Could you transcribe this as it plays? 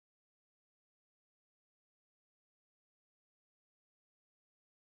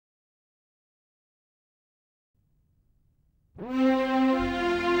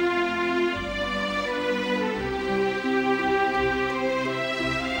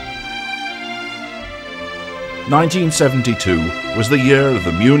1972 was the year of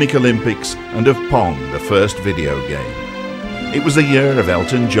the Munich Olympics and of Pong, the first video game. It was the year of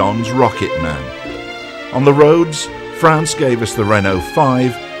Elton John's Rocket Man. On the roads, France gave us the Renault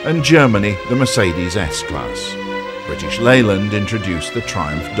 5 and Germany the Mercedes S-Class. British Leyland introduced the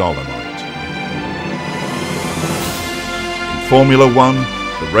Triumph Dolomite. In Formula One,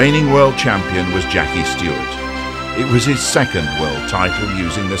 the reigning world champion was Jackie Stewart. It was his second world title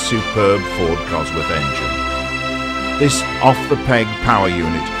using the superb Ford Cosworth engine. This off-the-peg power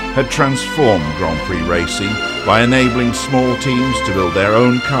unit had transformed Grand Prix racing by enabling small teams to build their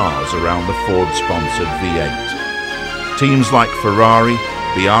own cars around the Ford-sponsored V8. Teams like Ferrari,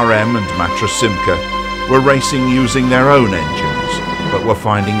 BRM and Matra Simca were racing using their own engines, but were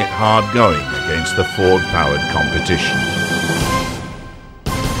finding it hard going against the Ford-powered competition.